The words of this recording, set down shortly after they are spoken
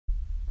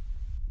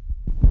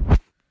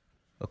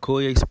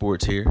Okoye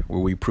Sports here, where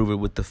we prove it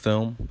with the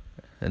film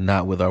and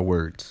not with our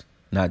words.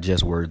 Not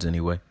just words,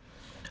 anyway.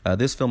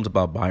 This film's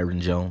about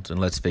Byron Jones, and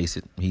let's face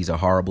it, he's a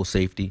horrible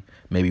safety,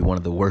 maybe one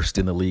of the worst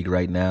in the league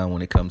right now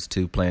when it comes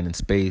to playing in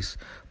space,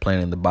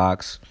 playing in the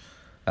box.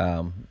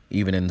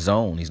 Even in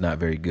zone, he's not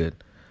very good.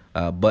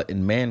 But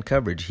in man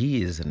coverage,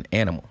 he is an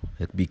animal.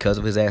 Because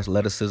of his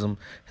athleticism,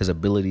 his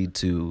ability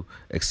to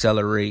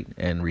accelerate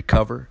and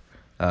recover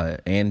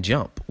and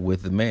jump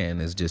with the man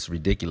is just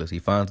ridiculous. He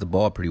finds the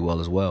ball pretty well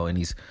as well, and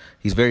he's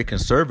very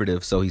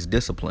conservative, so he's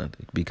disciplined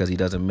because he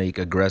doesn't make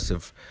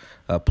aggressive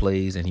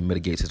plays, and he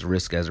mitigates his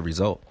risk as a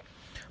result.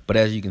 But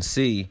as you can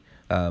see,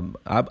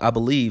 I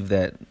believe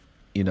that,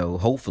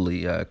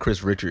 hopefully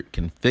Chris Richard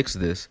can fix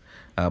this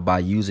by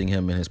using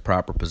him in his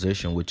proper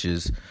position, which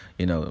is,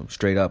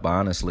 straight up,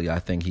 honestly, I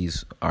think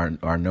he's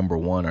our number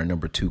one, our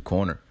number two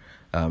corner.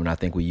 And I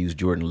think we use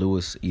Jordan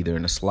Lewis either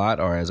in the slot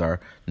or as our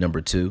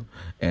number two,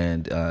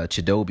 and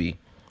Chidobe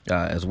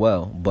as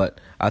well. But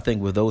I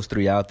think with those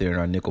three out there in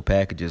our nickel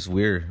packages,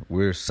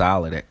 we're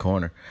solid at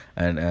corner,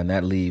 and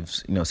that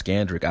leaves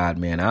Skandrick odd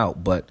man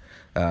out. But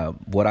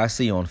what I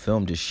see on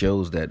film just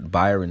shows that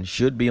Byron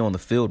should be on the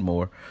field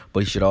more,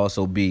 but he should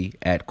also be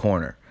at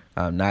corner.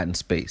 Not in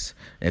space.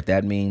 If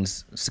that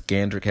means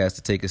Skandrick has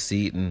to take a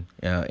seat and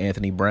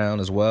Anthony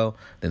Brown as well,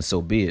 then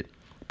so be it.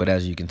 But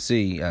as you can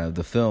see,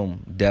 the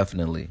film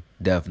definitely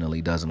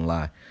doesn't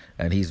lie.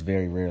 And he's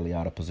very rarely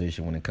out of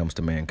position when it comes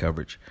to man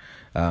coverage.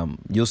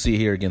 You'll see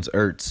here against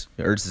Ertz.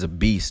 Ertz is a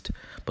beast,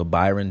 but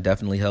Byron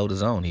definitely held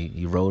his own.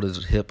 He rolled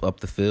his hip up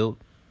the field,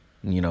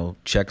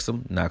 checks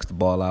him, knocks the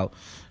ball out,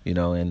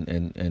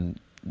 and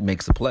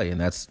makes the play,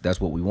 and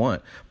that's what we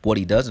want. What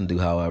he doesn't do,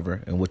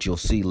 however, and what you'll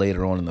see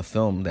later on in the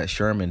film that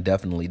Sherman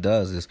definitely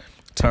does, is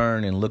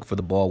turn and look for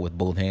the ball with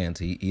both hands.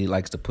 He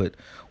likes to put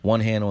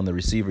one hand on the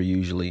receiver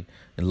usually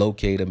and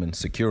locate him and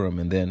secure him,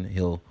 and then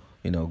he'll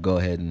go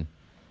ahead and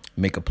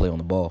make a play on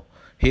the ball.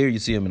 Here you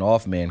see him in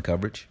off-man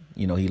coverage.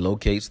 He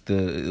locates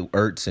the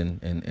Ertz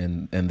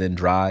and then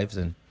drives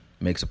and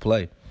makes a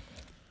play.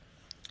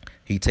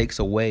 He takes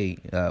away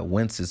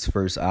Wentz's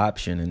first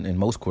option and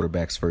most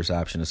quarterbacks' first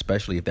option,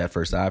 especially if that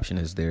first option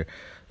is their,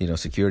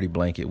 security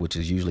blanket, which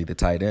is usually the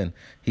tight end.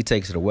 He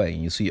takes it away.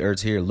 And you see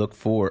Wentz here look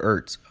for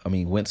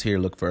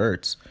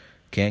Ertz.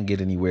 Can't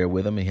get anywhere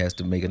with him. He has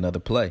to make another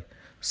play.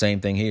 Same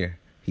thing here.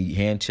 He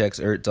hand checks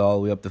Ertz all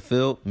the way up the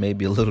field.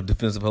 Maybe a little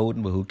defensive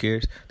holding, but who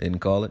cares? They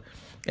didn't call it.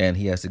 And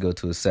he has to go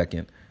to a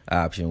second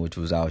option, which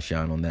was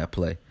outshine on that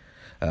play.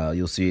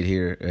 You'll see it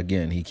here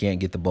again. He can't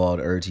get the ball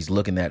to Ertz. He's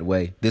looking that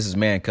way. This is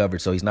man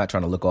coverage, so he's not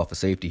trying to look off a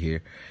safety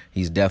here.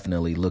 He's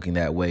definitely looking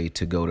that way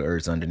to go to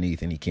Ertz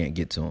underneath, and he can't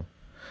get to him.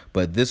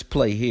 But this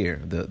play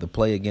here, the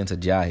play against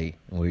Ajayi,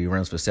 where he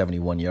runs for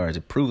 71 yards,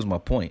 it proves my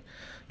point.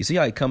 You see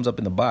how he comes up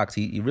in the box?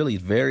 He really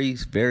is very,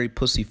 very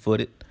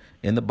pussy-footed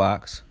in the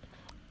box.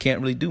 Can't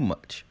really do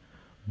much.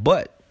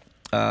 But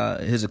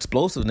his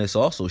explosiveness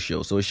also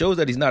shows. So it shows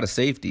that he's not a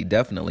safety,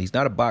 definitely. He's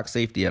not a box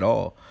safety at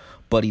all.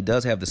 But he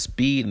does have the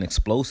speed and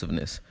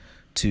explosiveness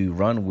to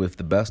run with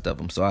the best of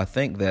them. So I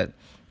think that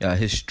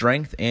his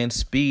strength and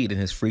speed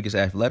and his freakish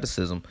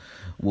athleticism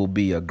will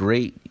be a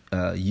great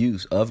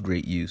use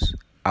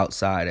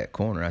outside at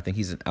corner. I think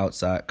he's an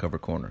outside cover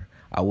corner.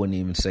 I wouldn't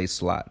even say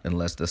slot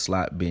unless the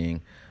slot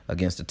being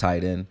against a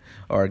tight end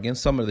or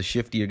against some of the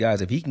shiftier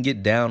guys. If he can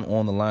get down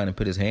on the line and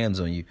put his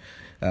hands on you,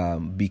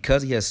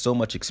 because he has so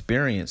much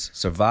experience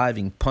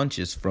surviving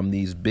punches from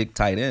these big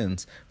tight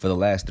ends for the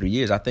last 3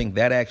 years, I think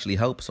that actually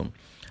helps him.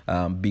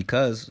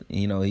 Because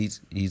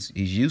he's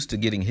used to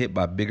getting hit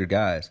by bigger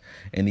guys,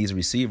 and these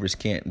receivers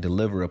can't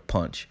deliver a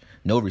punch.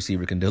 No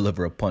receiver can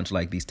deliver a punch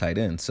like these tight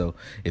ends. So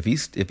if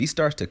he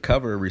starts to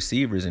cover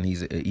receivers and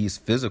he's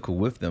physical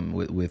with them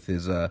with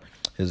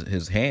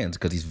his hands,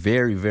 because he's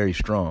very, very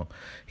strong.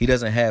 He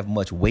doesn't have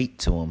much weight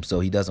to him,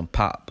 so he doesn't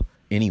pop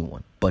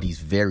anyone, but he's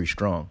very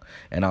strong.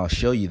 And I'll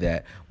show you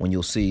that when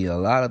you'll see a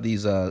lot of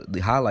these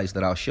the highlights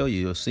that I'll show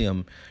you. You'll see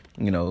him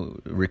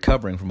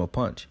recovering from a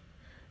punch.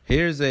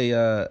 Here's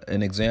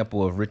an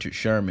example of Richard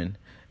Sherman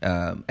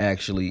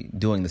actually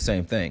doing the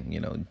same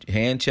thing.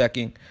 Hand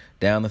checking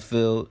down the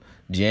field,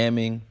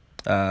 jamming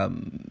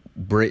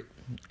Britt,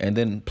 and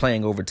then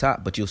playing over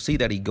top. But you'll see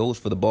that he goes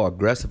for the ball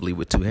aggressively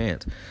with two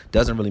hands.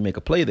 Doesn't really make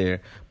a play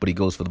there, but he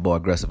goes for the ball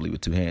aggressively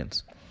with two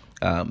hands.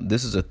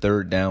 This is a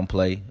third down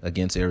play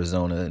against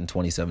Arizona in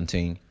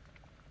 2017.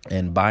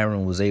 And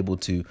Byron was able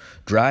to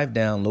drive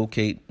down,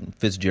 locate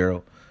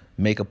Fitzgerald,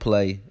 make a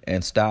play,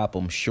 and stop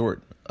him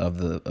short of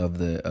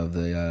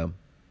the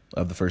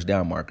first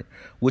down marker,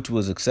 which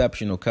was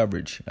exceptional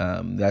coverage.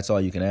 That's all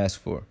you can ask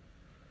for.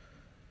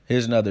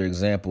 Here's another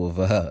example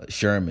of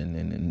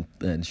Sherman,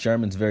 and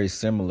Sherman's very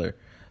similar,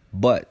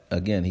 but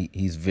again,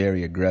 he's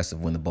very aggressive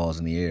when the ball's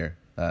in the air.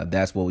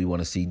 That's what we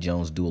want to see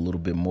Jones do a little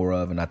bit more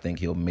of, and I think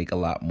he'll make a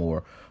lot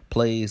more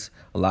plays,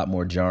 a lot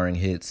more jarring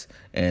hits,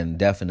 and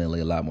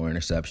definitely a lot more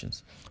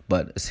interceptions.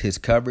 But his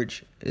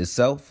coverage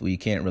itself, we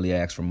can't really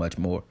ask for much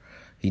more.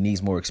 He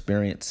needs more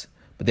experience.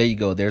 But there you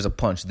go. There's a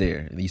punch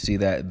there. You see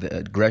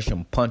that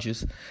Gresham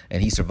punches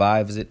and he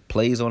survives it,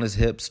 plays on his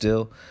hip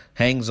still,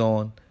 hangs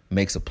on,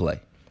 makes a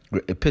play.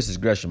 It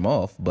pisses Gresham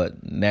off,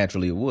 but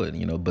naturally it would,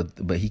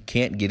 but he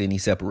can't get any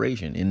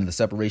separation. And the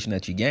separation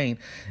that you gain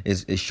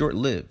is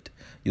short-lived.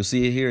 You'll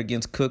see it here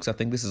against Cooks. I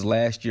think this is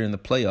last year in the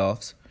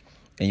playoffs.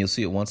 And you'll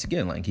see it once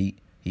again. Like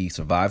he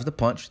survives the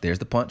punch. There's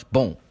the punch.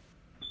 Boom.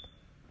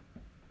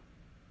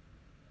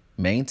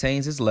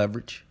 Maintains his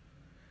leverage.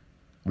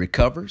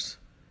 Recovers.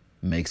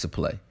 Makes a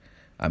play.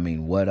 I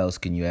mean, what else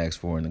can you ask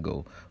for in the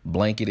goal?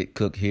 Blanketed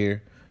Cook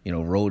here.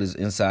 Rolled his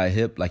inside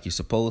hip like you're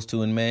supposed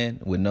to in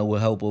man with no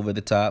help over the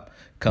top.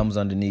 Comes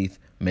underneath.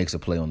 Makes a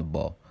play on the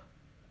ball.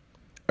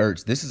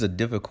 Ertz, this is a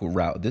difficult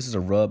route. This is a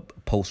rub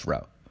post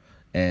route.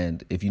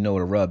 And if you know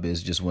what a rub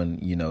is, just when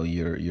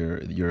you're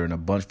in a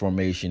bunch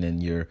formation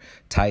and your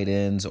tight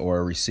ends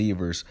or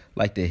receivers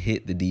like to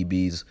hit the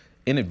DBs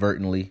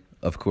inadvertently.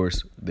 Of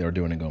course, they're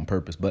doing it on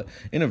purpose, but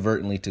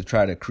inadvertently to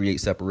try to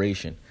create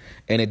separation,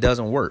 and it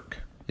doesn't work.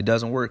 It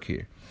doesn't work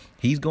here.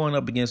 He's going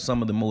up against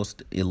some of the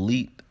most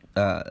elite,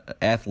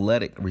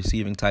 athletic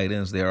receiving tight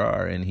ends there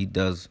are, and he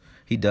does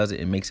it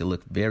and makes it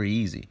look very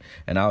easy.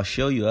 And I'll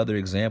show you other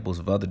examples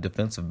of other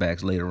defensive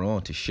backs later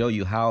on to show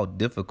you how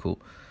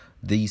difficult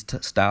these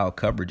style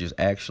coverages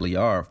actually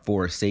are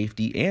for a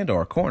safety and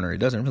or a corner. It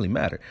doesn't really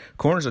matter.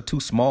 Corners are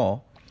too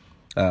small.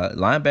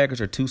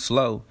 Linebackers are too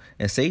slow.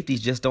 And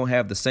safeties just don't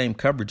have the same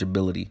coverage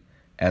ability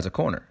as a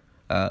corner.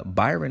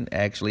 Byron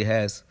actually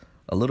has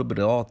a little bit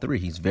of all three.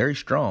 He's very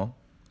strong.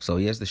 So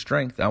he has the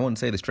strength. I wouldn't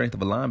say the strength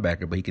of a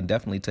linebacker, but he can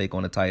definitely take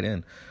on a tight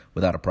end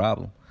without a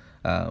problem.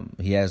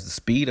 He has the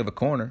speed of a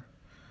corner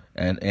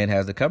and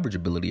has the coverage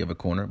ability of a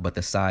corner, but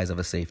the size of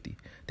a safety.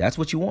 That's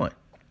what you want.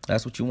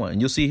 That's what you want.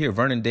 And you'll see here,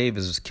 Vernon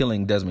Davis is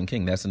killing Desmond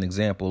King. That's an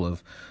example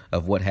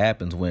of what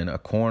happens when a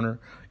corner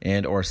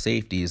and or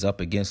safety is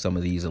up against some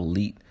of these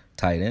elite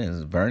tight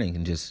ends. Vernon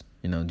can just,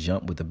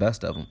 jump with the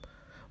best of them.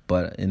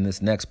 But in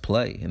this next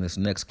play, in this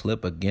next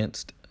clip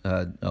against,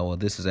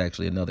 this is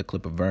actually another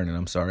clip of Vernon.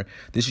 I'm sorry.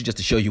 This is just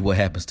to show you what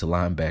happens to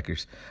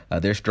linebackers.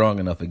 They're strong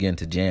enough, again,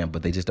 to jam,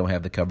 but they just don't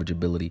have the coverage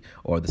ability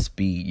or the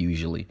speed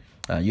usually.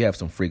 You have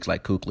some freaks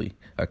like Kuechly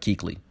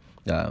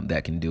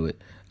that can do it.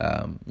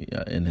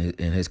 In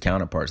his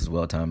counterparts as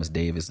well, Thomas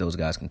Davis, those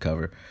guys can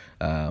cover.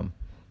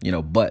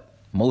 But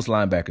most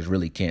linebackers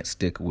really can't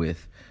stick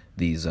with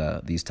these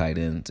tight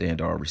ends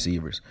and or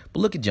receivers.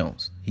 But look at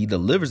Jones. He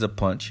delivers a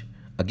punch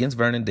against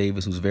Vernon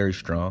Davis, who's very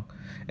strong.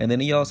 And then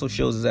he also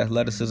shows his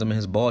athleticism and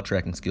his ball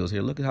tracking skills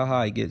here. Look at how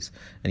high he gets,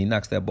 and he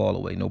knocks that ball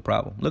away. No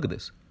problem. Look at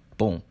this.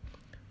 Boom.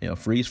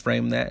 Freeze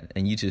frame that,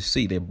 and you just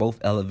see they're both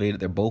elevated.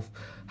 They're both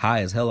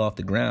high as hell off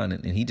the ground,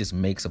 and he just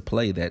makes a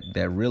play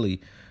that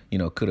really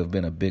could have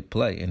been a big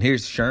play. And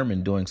here's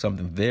Sherman doing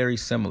something very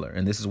similar.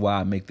 And this is why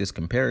I make this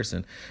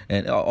comparison.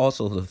 And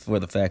also for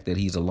the fact that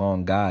he's a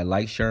long guy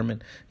like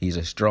Sherman. He's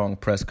a strong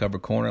press cover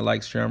corner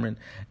like Sherman.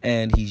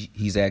 And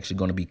he's actually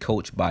going to be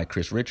coached by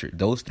Chris Richard.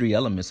 Those three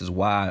elements is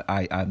why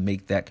I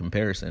make that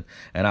comparison.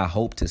 And I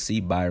hope to see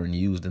Byron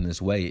used in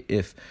this way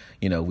if,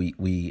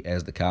 we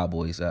as the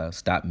Cowboys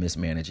stop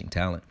mismanaging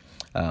talent.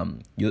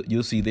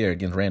 You'll see there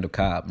against Randall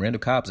Cobb. Randall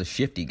Cobb's a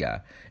shifty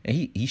guy, and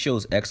he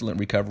shows excellent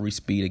recovery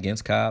speed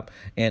against Cobb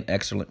and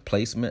excellent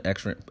placement,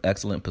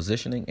 excellent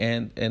positioning,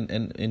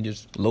 and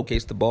just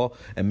locates the ball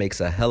and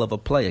makes a hell of a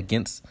play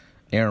against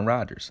Aaron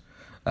Rodgers.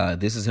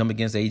 This is him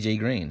against A.J.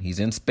 Green. He's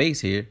in space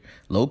here,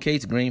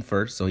 locates Green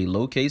first, so he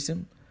locates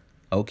him.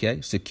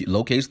 Okay,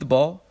 locates the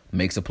ball,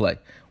 makes a play.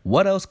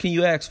 What else can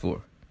you ask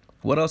for?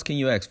 What else can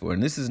you ask for?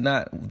 And this is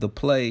not the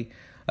play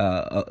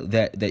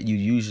that you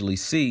usually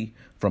see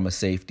from a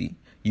safety.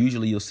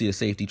 Usually you'll see a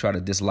safety try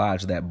to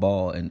dislodge that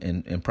ball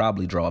and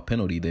probably draw a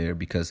penalty there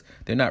because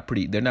they're not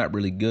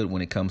really good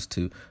when it comes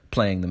to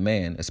playing the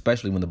man,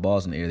 especially when the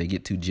ball's in the air. They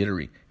get too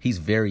jittery. He's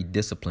very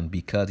disciplined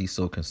because he's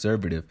so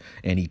conservative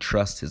and he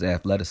trusts his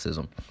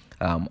athleticism.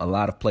 A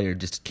lot of players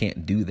just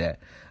can't do that.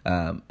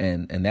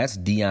 And that's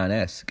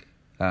Deion-esque.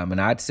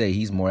 And I'd say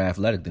he's more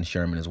athletic than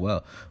Sherman as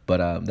well.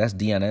 But that's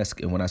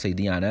Deion-esque. And when I say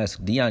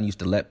Deion-esque, Deion used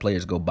to let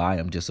players go by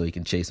him just so he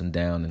can chase them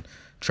down and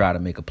try to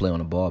make a play on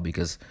the ball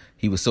because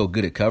he was so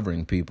good at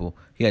covering people.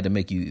 He had to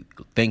make you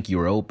think you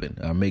were open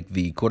or make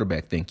the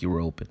quarterback think you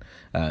were open.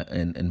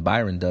 And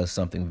Byron does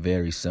something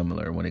very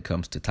similar when it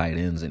comes to tight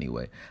ends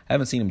anyway. I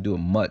haven't seen him do it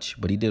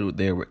much, but he did it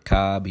there with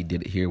Cobb. He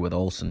did it here with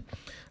Olsen.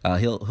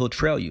 He'll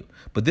trail you.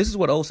 But this is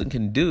what Olsen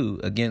can do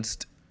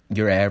against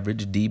your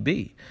average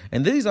DB.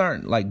 And these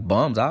aren't like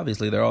bums.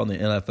 Obviously, they're all in the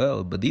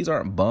NFL, but these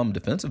aren't bum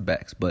defensive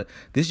backs. But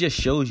this just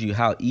shows you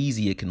how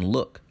easy it can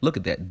look. Look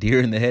at that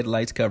deer in the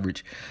headlights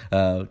coverage.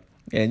 And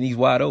he's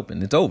wide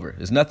open. It's over.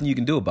 There's nothing you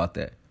can do about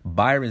that.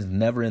 Byron's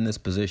never in this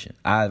position.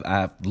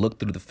 I've looked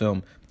through the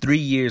film, 3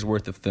 years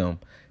worth of film.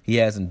 He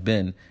hasn't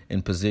been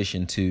in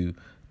position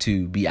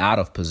to be out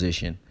of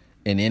position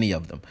in any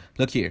of them.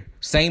 Look here.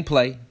 Same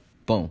play.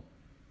 Boom.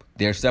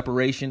 There's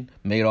separation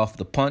made off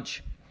the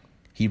punch.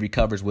 He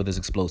recovers with his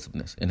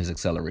explosiveness and his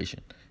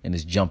acceleration and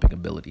his jumping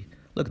ability.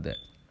 Look at that.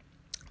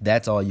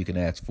 That's all you can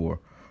ask for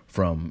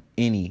from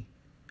any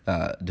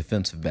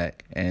defensive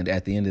back. And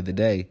at the end of the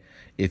day,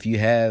 if you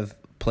have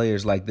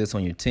players like this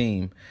on your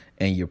team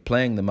and you're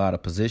playing them out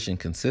of position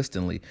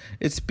consistently,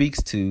 it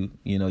speaks to,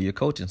 your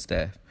coaching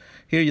staff.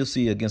 Here you'll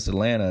see against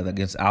Atlanta,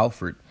 against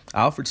Alfred.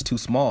 Alfred's too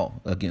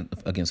small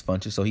against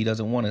Funchess, so he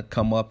doesn't want to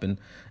come up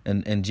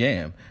and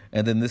jam.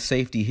 And then this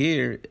safety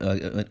here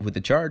with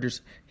the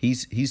Chargers,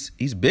 he's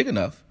big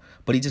enough,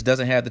 but he just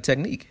doesn't have the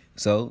technique.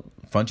 So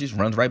Funchess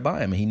runs right by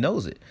him, and he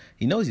knows it.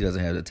 He knows he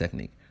doesn't have the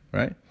technique,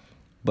 right?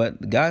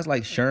 But guys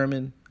like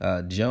Sherman,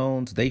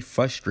 Jones, they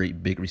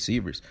frustrate big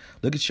receivers.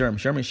 Look at Sherman.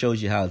 Sherman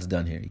shows you how it's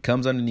done here. He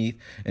comes underneath,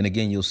 and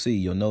again,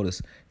 you'll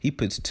notice he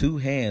puts two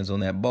hands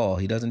on that ball.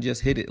 He doesn't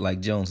just hit it like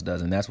Jones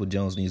does, and that's what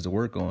Jones needs to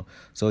work on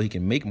so he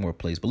can make more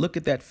plays. But look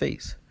at that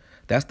face.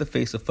 That's the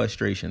face of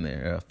frustration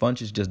there.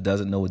 Funchess just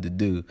doesn't know what to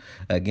do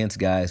against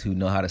guys who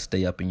know how to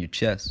stay up in your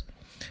chest.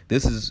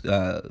 This is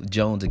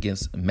Jones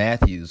against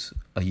Matthews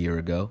a year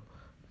ago.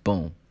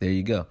 Boom. There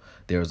you go.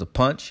 There was a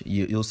punch.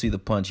 You'll see the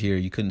punch here.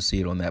 You couldn't see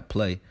it on that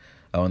play,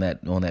 on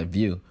that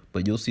view,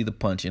 but you'll see the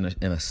punch in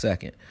a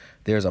second.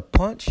 There's a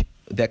punch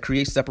that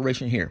creates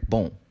separation here.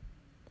 Boom.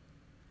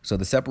 So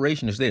the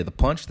separation is there. The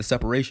punch, the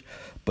separation,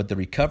 but the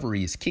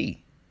recovery is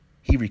key.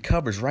 He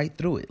recovers right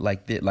through it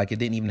like it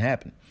didn't even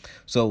happen.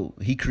 So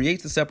he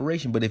creates the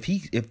separation, but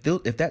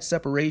if that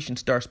separation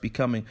starts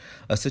becoming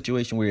a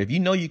situation where if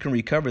you can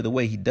recover the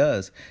way he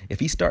does,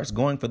 if he starts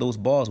going for those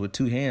balls with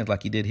two hands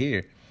like he did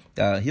here,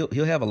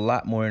 he'll have a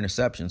lot more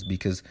interceptions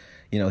because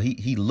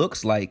he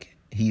looks like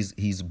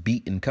he's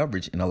beat in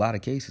coverage in a lot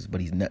of cases,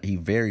 but he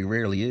very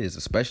rarely is,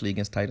 especially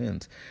against tight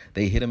ends.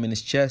 They hit him in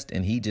his chest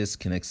and he just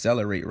can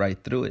accelerate right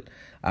through it.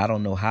 I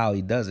don't know how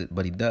he does it,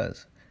 but he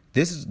does.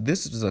 This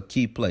is a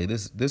key play.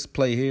 This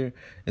play here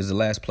is the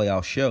last play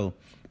I'll show,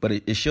 but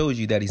it shows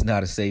you that he's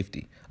not a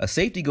safety. A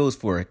safety goes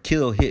for a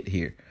kill hit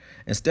here.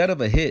 Instead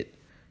of a hit,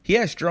 he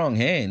has strong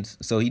hands,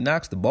 so he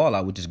knocks the ball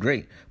out, which is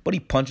great, but he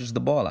punches the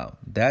ball out.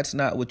 That's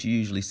not what you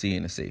usually see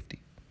in a safety,